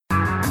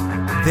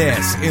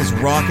This is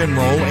Rock and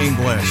Roll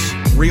English.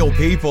 Real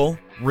people,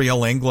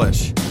 real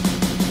English.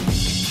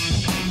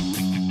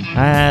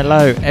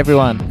 Hello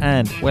everyone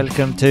and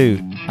welcome to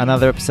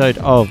another episode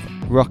of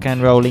Rock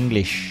and Roll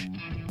English.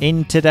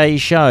 In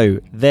today's show,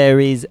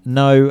 there is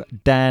no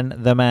Dan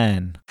the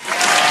Man.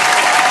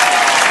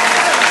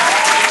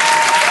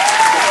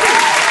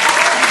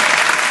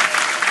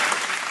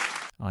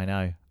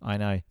 I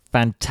know.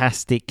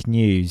 Fantastic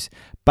news.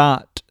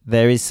 But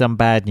there is some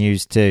bad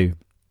news too.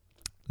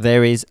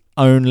 There is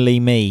only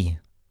me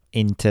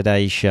in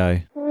today's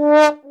show.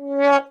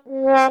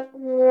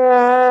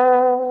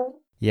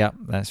 Yep,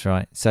 that's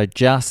right. So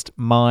just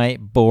my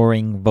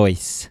boring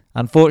voice.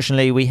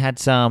 Unfortunately, we had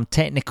some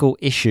technical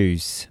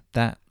issues.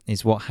 That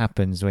is what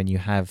happens when you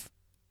have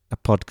a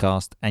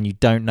podcast and you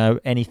don't know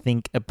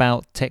anything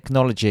about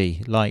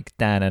technology like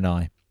Dan and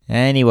I.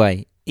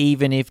 Anyway,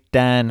 even if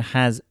Dan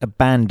has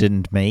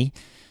abandoned me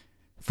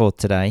for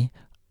today,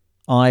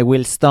 I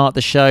will start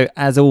the show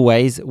as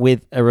always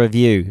with a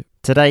review.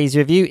 Today's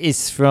review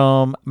is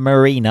from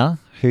Marina,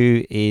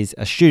 who is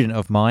a student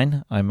of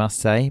mine, I must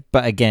say.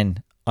 But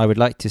again, I would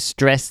like to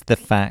stress the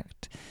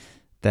fact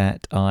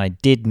that I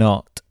did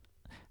not,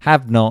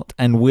 have not,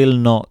 and will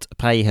not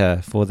pay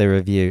her for the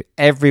review.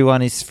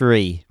 Everyone is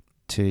free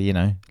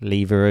to,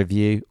 leave a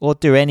review or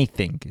do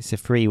anything. It's a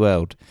free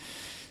world.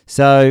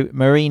 So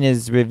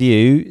Marina's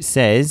review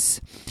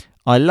says,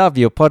 I love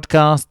your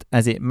podcast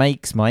as it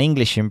makes my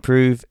English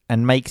improve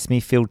and makes me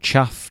feel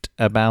chuffed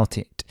about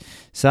it.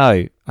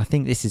 So I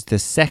think this is the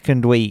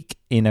second week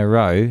in a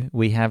row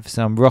we have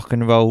some rock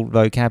and roll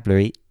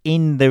vocabulary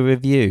in the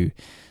review.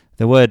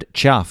 The word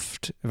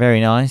chuffed, very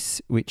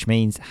nice, which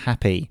means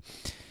happy.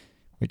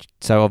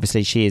 So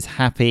obviously she is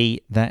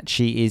happy that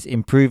she is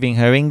improving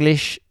her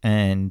English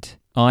and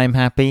I'm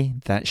happy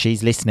that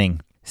she's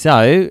listening.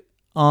 So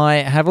I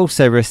have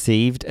also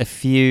received a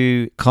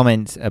few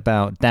comments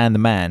about Dan the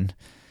Man,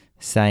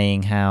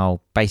 saying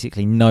how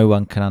basically no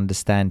one can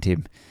understand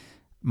him.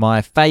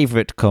 My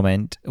favourite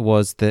comment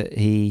was that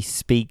he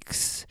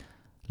speaks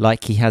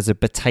like he has a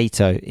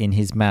potato in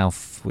his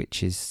mouth,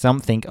 which is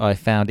something I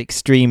found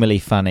extremely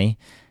funny,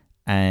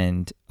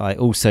 and I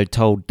also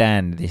told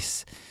Dan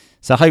this.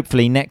 So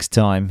hopefully next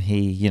time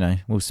he,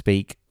 will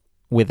speak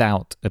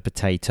without a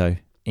potato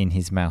in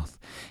his mouth.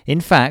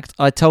 In fact,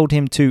 I told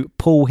him to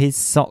pull his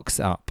socks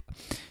up.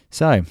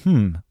 So,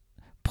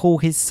 pull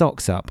his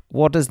socks up.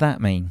 What does that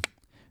mean?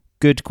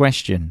 Good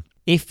question.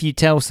 If you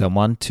tell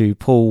someone to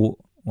pull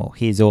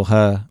his or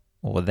her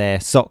or their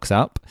socks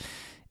up,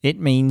 it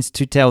means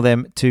to tell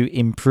them to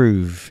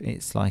improve.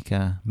 It's like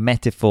a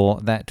metaphor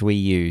that we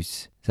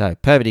use. So,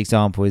 perfect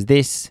example is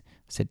this.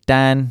 I said,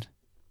 Dan,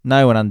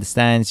 no one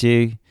understands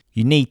you.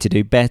 You need to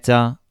do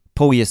better.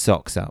 Pull your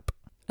socks up.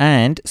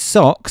 And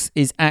socks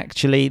is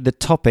actually the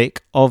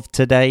topic of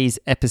today's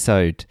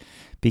episode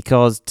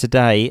because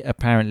today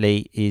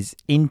apparently is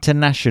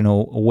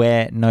International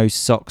Wear No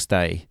Socks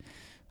Day.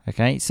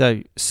 Okay,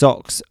 so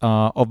socks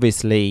are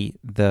obviously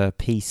the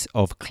piece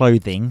of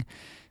clothing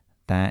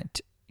that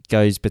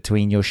goes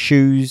between your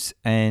shoes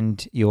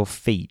and your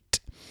feet.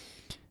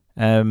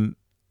 I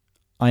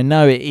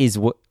know it is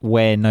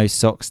Wear No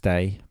Socks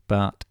Day,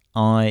 but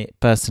I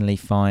personally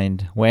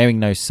find wearing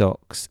no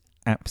socks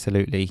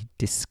absolutely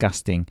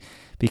disgusting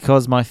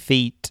because my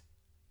feet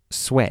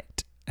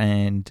sweat.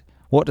 And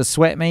what does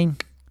sweat mean?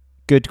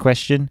 Good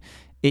question.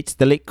 It's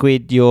the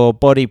liquid your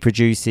body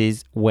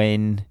produces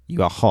when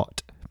you are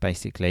hot,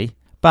 basically.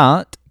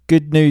 But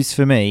good news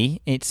for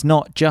me, it's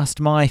not just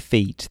my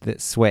feet that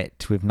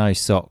sweat with no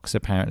socks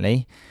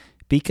apparently,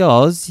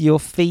 because your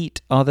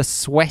feet are the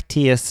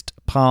sweatiest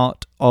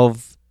part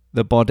of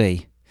the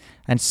body,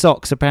 and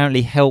socks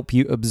apparently help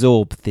you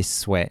absorb this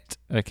sweat.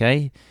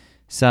 Okay,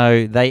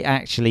 so they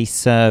actually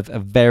serve a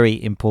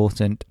very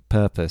important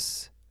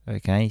purpose.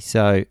 Okay,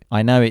 so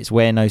I know it's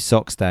Wear No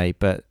Socks Day,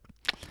 but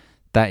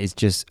that is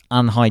just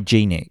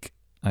unhygienic.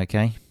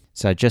 Okay,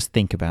 so just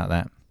think about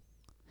that.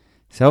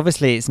 So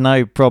obviously it's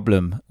no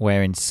problem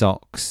wearing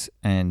socks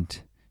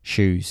and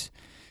shoes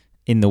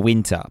in the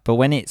winter, but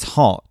when it's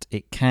hot,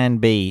 it can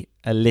be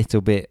a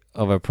little bit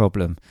of a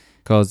problem.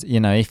 Because,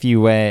 if you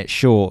wear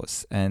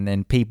shorts and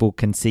then people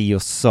can see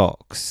your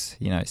socks,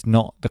 it's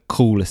not the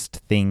coolest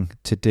thing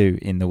to do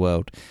in the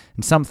world.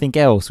 And something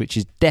else, which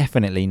is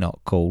definitely not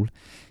cool,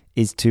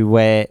 is to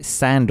wear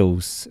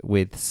sandals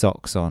with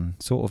socks on,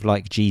 sort of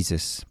like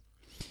Jesus.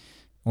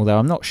 Although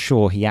I'm not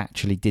sure he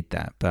actually did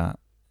that, but,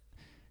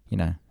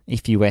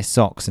 if you wear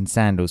socks and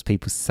sandals,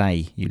 people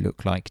say you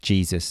look like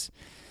Jesus.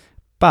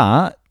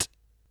 But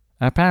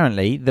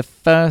apparently the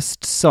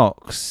first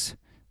socks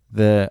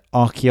the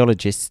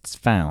archaeologists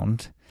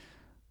found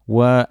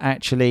were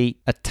actually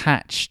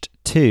attached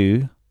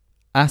to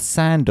a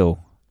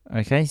sandal.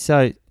 Okay,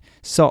 so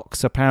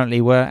socks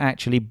apparently were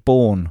actually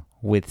born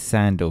with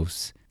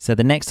sandals. So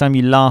the next time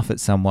you laugh at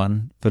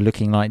someone for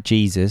looking like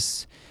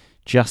Jesus,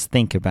 just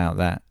think about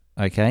that,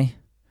 okay?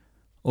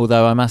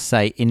 Although I must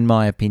say, in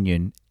my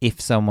opinion,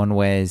 if someone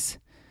wears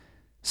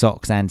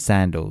socks and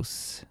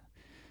sandals,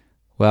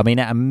 well,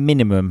 at a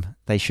minimum,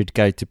 they should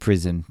go to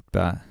prison.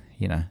 But,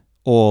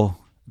 or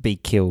be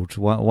killed.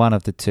 One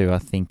of the two, I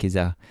think, is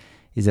a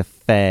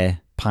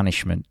fair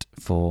punishment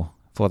for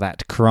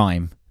that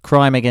crime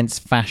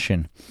against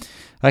fashion.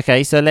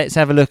 Okay, so let's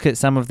have a look at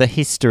some of the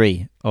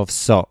history of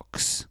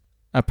socks.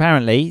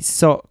 Apparently,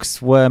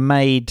 socks were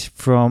made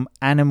from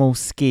animal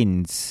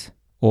skins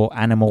or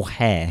animal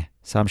hair.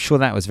 So I'm sure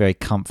that was very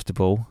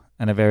comfortable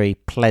and a very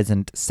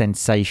pleasant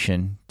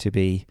sensation to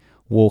be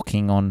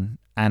walking on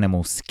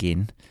animal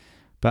skin.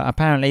 But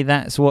apparently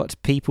that's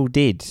what people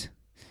did.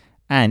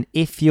 And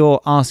if you're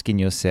asking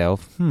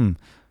yourself,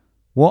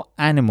 what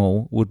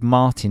animal would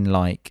Martin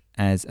like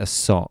as a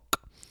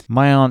sock?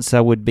 My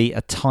answer would be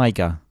a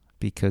tiger,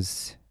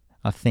 because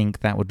I think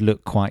that would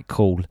look quite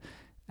cool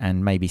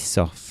and maybe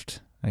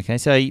soft. Okay,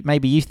 so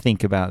maybe you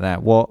think about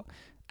that. What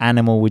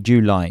animal would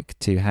you like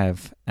to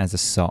have as a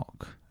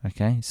sock?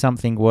 Okay,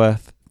 something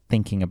worth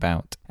thinking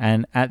about.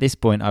 And at this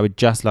point, I would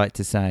just like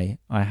to say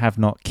I have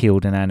not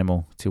killed an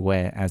animal to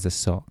wear as a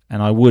sock,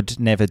 and I would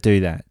never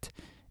do that,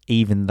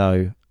 even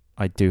though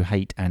I do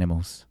hate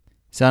animals.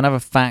 So another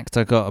fact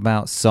I got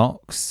about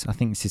socks, I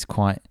think this is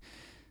quite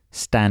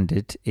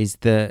standard, is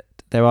that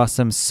there are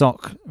some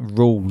sock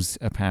rules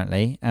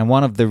apparently, and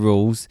one of the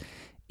rules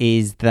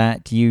is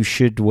that you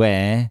should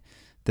wear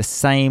the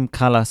same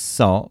colour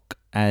sock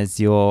as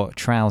your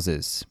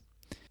trousers.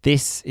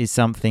 This is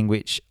something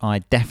which I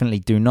definitely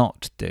do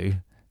not do,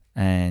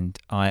 and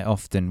I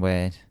often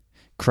wear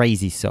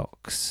crazy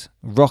socks,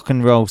 rock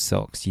and roll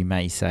socks, you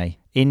may say.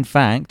 In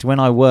fact, when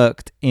I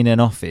worked in an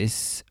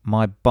office,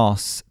 my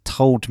boss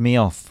told me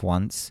off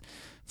once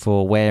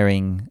for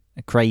wearing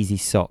crazy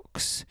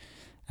socks.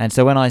 And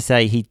so when I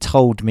say he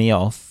told me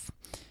off,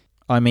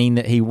 I mean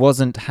that he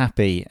wasn't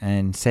happy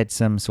and said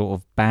some sort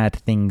of bad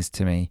things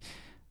to me.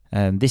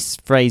 This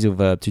phrasal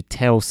verb, to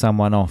tell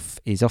someone off,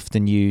 is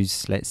often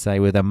used, let's say,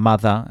 with a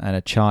mother and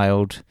a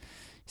child.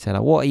 Say,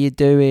 like, what are you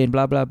doing?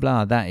 Blah, blah,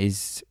 blah. That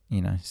is,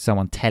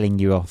 someone telling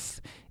you off.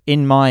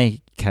 In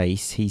my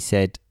case, he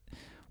said,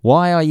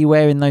 why are you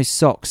wearing those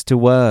socks to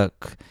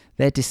work?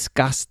 They're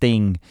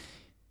disgusting.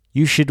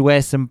 You should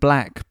wear some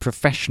black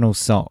professional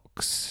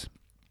socks.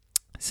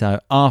 So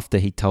after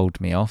he told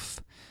me off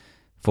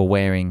for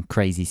wearing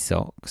crazy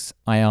socks,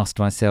 I asked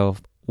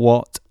myself,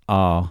 what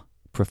are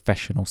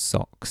professional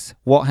socks?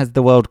 What has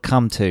the world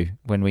come to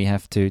when we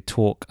have to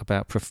talk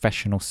about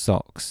professional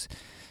socks?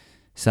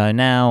 So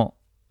now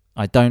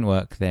I don't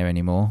work there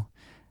anymore,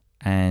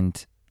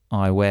 and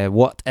I wear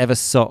whatever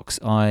socks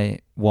I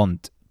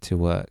want to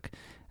work.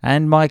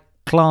 And my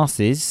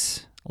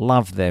classes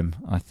love them,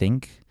 I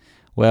think.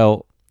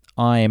 Well,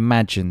 I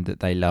imagine that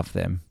they love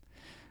them.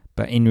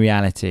 But in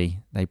reality,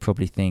 they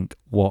probably think,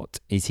 what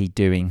is he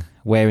doing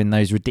wearing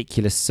those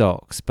ridiculous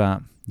socks?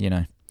 But,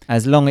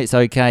 as long as it's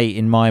okay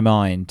in my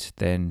mind,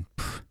 then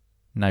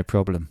no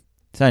problem.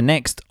 So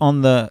next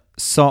on the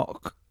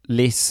sock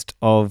list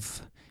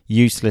of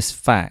useless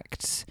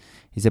facts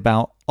is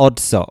about odd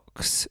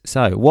socks.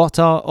 So what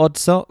are odd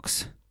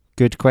socks?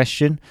 Good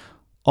question.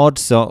 Odd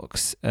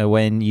socks are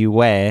when you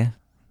wear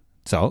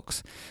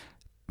socks,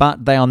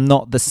 but they are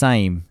not the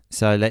same.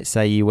 So let's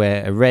say you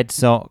wear a red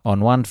sock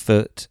on one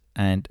foot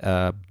and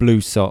a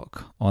blue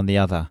sock on the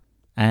other.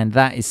 And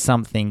that is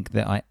something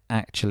that I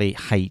actually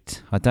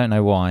hate. I don't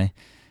know why.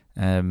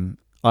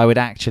 I would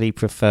actually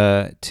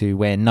prefer to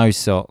wear no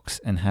socks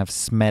and have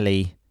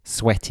smelly,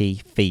 sweaty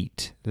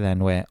feet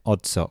than wear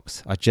odd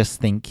socks. I just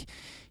think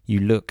you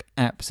look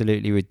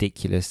absolutely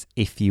ridiculous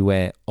if you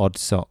wear odd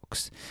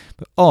socks.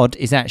 But odd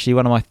is actually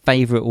one of my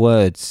favourite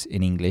words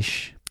in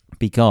English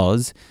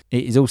because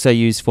it is also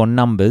used for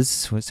numbers.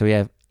 So we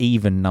have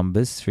even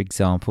numbers, for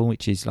example,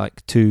 which is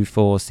like 2,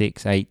 4,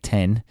 6, 8,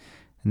 10.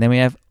 And then we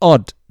have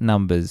odd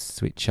numbers,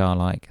 which are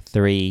like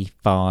 3,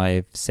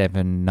 5,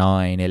 7,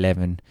 9,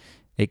 11,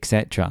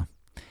 etc.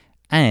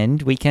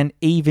 And we can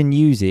even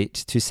use it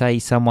to say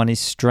someone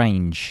is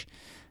strange.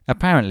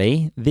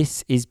 Apparently,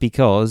 this is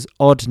because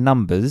odd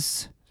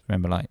numbers,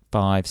 remember like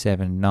 5,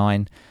 7,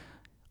 9,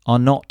 are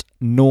not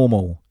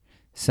normal.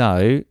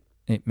 So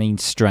it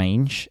means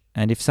strange.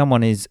 And if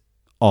someone is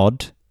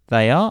odd,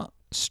 they are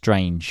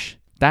strange.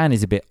 Dan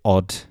is a bit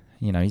odd.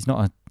 He's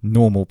not a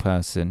normal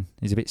person.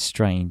 He's a bit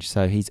strange,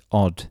 so he's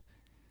odd.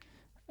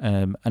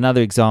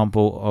 Another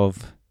example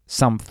of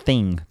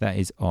something that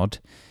is odd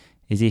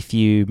is if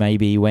you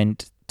maybe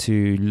went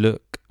to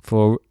look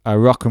for a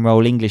rock and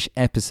roll English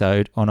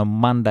episode on a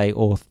Monday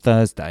or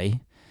Thursday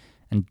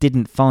and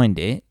didn't find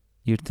it,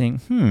 you'd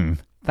think,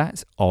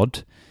 that's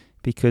odd,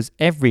 because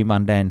every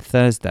Monday and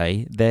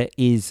Thursday there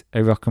is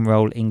a rock and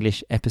roll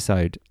English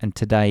episode and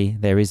today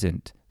there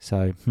isn't.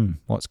 So,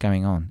 what's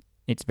going on?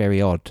 It's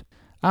very odd.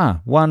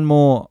 One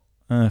more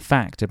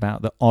fact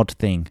about the odd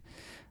thing.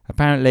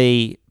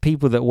 Apparently,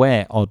 people that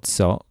wear odd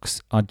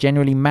socks are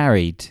generally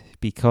married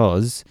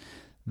because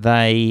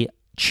they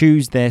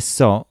choose their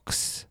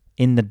socks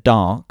in the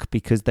dark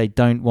because they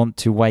don't want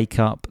to wake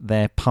up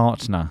their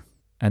partner.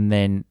 And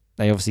then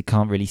they obviously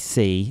can't really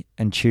see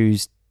and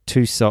choose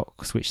two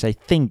socks which they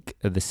think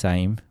are the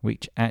same,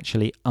 which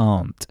actually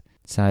aren't.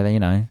 So,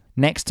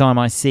 next time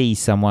I see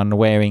someone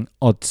wearing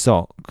odd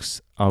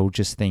socks, I'll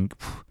just think,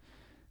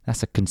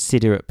 That's a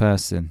considerate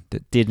person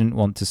that didn't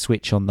want to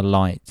switch on the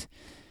light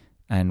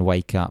and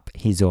wake up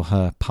his or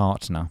her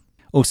partner.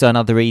 Also,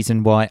 another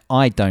reason why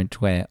I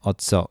don't wear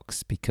odd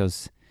socks,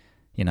 because,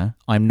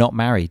 I'm not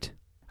married.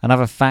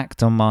 Another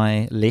fact on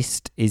my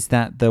list is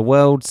that the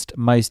world's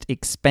most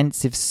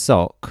expensive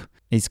sock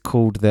is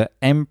called the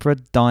Emperor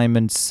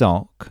Diamond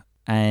Sock,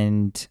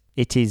 and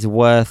it is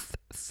worth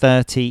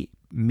 £30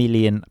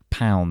 million.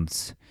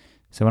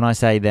 So when I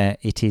say that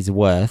it is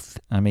worth,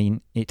 I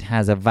mean it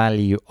has a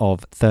value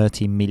of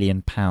 £30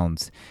 million,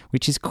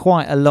 which is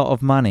quite a lot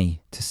of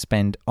money to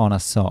spend on a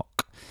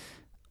sock.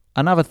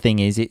 Another thing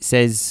is it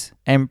says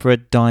Emperor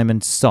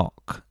Diamond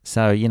Sock.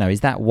 So, is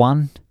that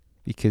one?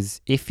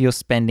 Because if you're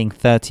spending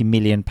 £30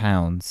 million,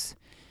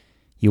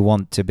 you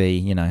want to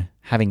be,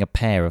 having a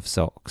pair of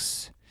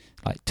socks,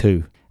 like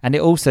two. And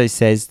it also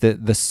says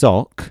that the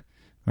sock,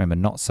 remember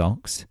not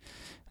socks,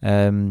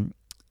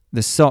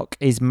 the sock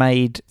is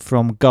made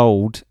from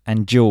gold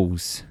and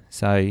jewels.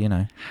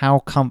 So, how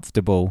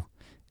comfortable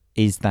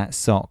is that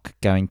sock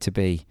going to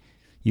be?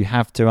 You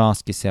have to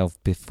ask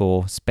yourself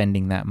before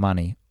spending that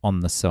money on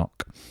the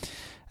sock.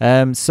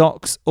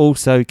 Socks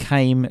also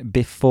came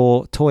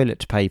before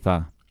toilet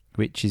paper,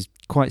 which is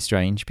quite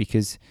strange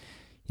because,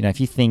 if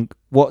you think,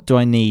 what do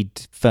I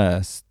need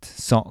first,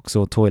 socks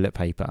or toilet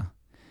paper?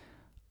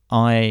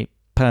 I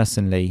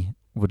personally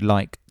would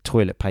like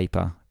toilet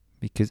paper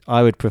because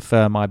I would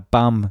prefer my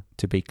bum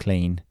to be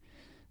clean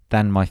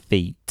than my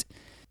feet.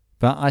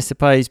 But I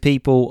suppose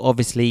people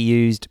obviously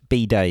used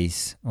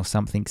bidets or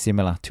something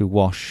similar to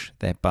wash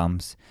their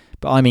bums.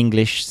 But I'm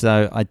English,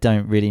 so I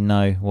don't really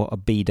know what a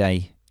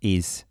bidet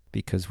is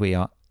because we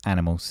are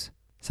animals.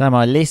 So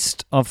my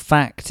list of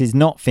facts is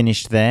not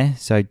finished there,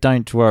 so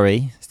don't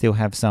worry. Still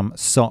have some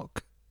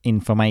sock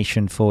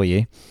information for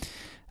you.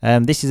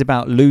 This is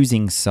about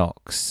losing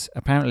socks.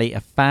 Apparently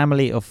a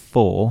family of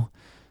 4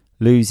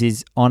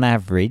 loses on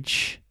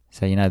average,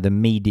 so the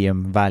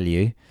medium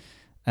value,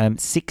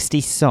 60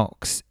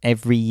 socks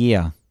every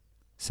year.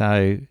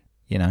 So,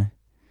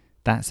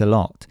 that's a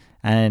lot.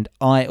 And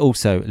I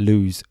also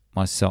lose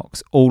my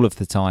socks all of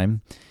the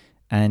time,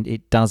 and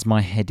it does my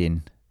head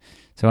in.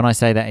 So when I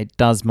say that it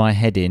does my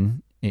head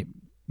in, it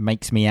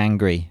makes me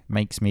angry,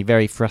 makes me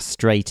very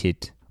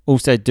frustrated.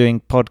 Also,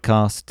 doing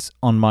podcasts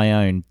on my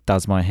own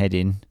does my head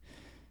in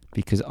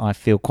because I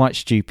feel quite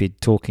stupid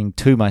talking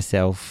to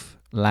myself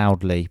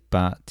loudly.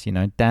 But,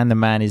 Dan the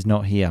man is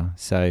not here,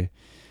 so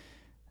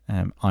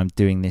I'm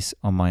doing this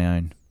on my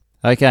own.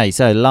 Okay,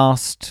 so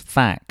last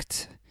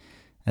fact,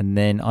 and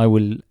then I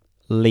will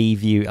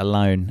leave you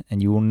alone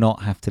and you will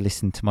not have to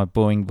listen to my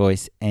boring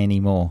voice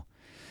anymore.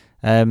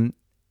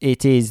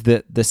 It is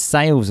that the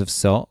sales of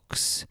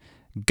socks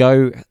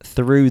go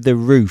through the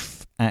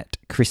roof at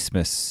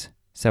Christmas.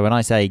 So when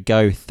I say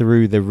go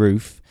through the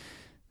roof,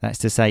 that's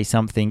to say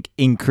something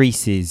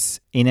increases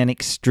in an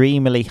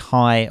extremely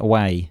high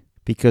way,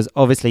 because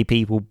obviously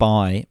people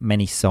buy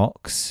many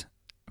socks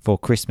for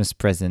Christmas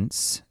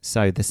presents.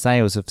 So the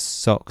sales of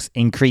socks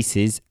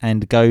increases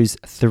and goes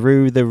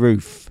through the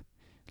roof,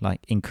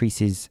 like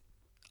increases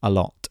a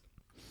lot.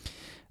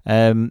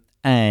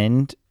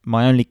 And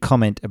my only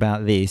comment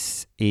about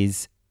this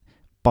is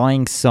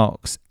buying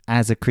socks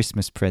as a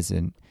Christmas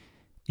present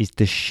is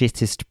the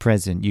shittest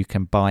present you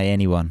can buy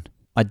anyone.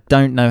 I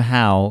don't know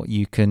how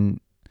you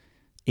can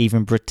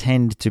even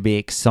pretend to be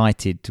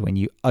excited when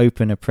you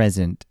open a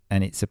present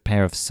and it's a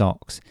pair of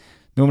socks.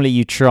 Normally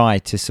you try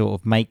to sort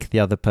of make the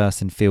other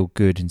person feel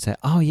good and say,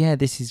 oh yeah,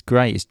 this is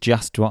great, it's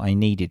just what I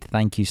needed,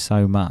 thank you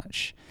so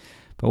much.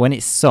 But when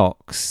it's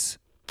socks,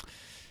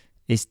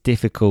 it's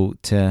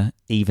difficult to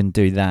even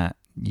do that.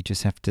 You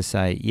just have to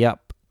say,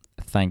 yep,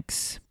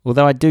 thanks.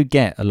 Although I do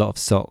get a lot of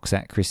socks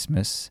at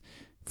Christmas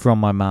from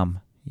my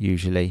mum,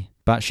 usually.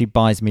 But she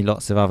buys me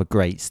lots of other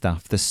great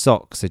stuff. The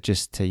socks are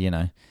just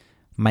to,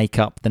 make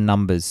up the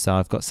numbers so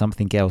I've got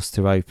something else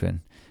to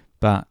open.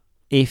 But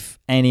if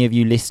any of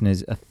you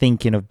listeners are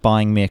thinking of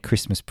buying me a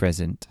Christmas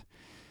present,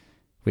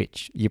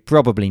 which you're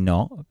probably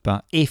not,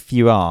 but if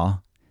you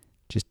are,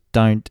 just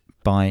don't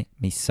buy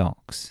me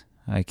socks,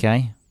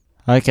 okay?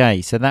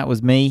 Okay, so that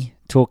was me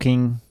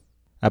talking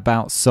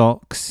about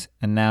socks,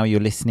 and now you're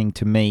listening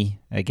to me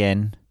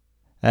again.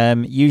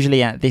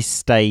 Usually at this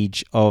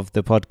stage of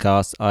the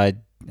podcast, I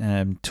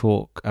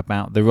talk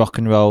about the rock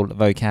and roll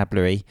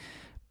vocabulary,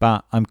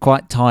 but I'm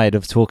quite tired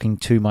of talking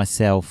to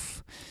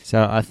myself.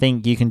 So I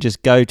think you can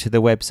just go to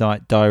the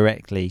website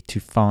directly to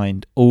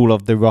find all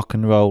of the rock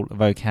and roll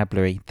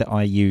vocabulary that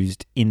I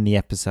used in the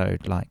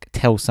episode, like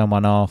tell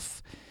someone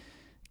off,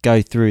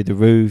 go through the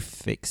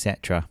roof,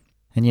 etc.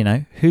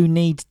 And who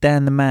needs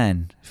Dan the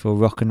Man for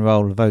rock and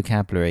roll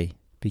vocabulary?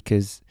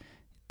 Because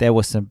there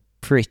were some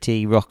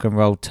pretty rock and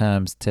roll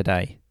terms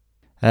today.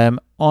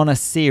 On a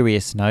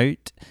serious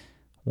note,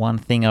 one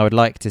thing I would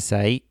like to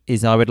say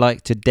is I would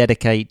like to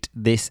dedicate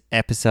this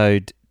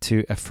episode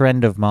to a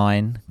friend of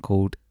mine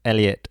called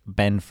Elliot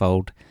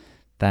Benfold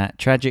that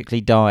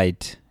tragically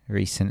died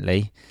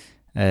recently.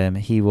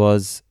 He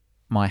was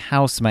my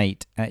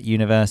housemate at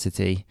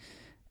university,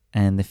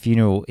 and the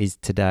funeral is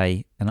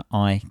today, and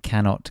I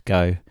cannot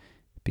go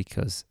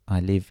because I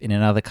live in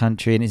another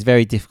country and it's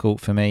very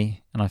difficult for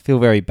me and I feel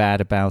very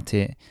bad about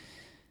it.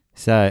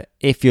 So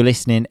if you're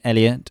listening,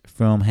 Elliot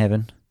from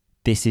heaven,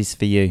 this is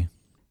for you.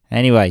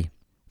 Anyway,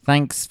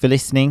 thanks for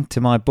listening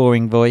to my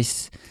boring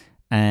voice,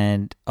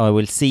 and I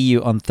will see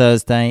you on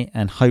Thursday,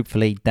 and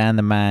hopefully Dan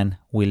the Man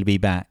will be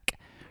back.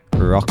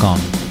 Rock on.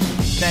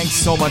 Thanks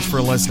so much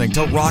for listening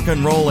to Rock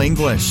and Roll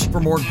English. For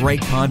more great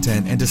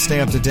content and to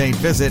stay up to date,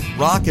 visit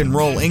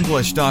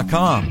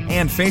rockandrollenglish.com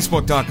and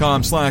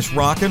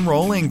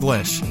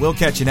facebook.com/rockandrollenglish. We'll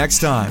catch you next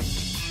time.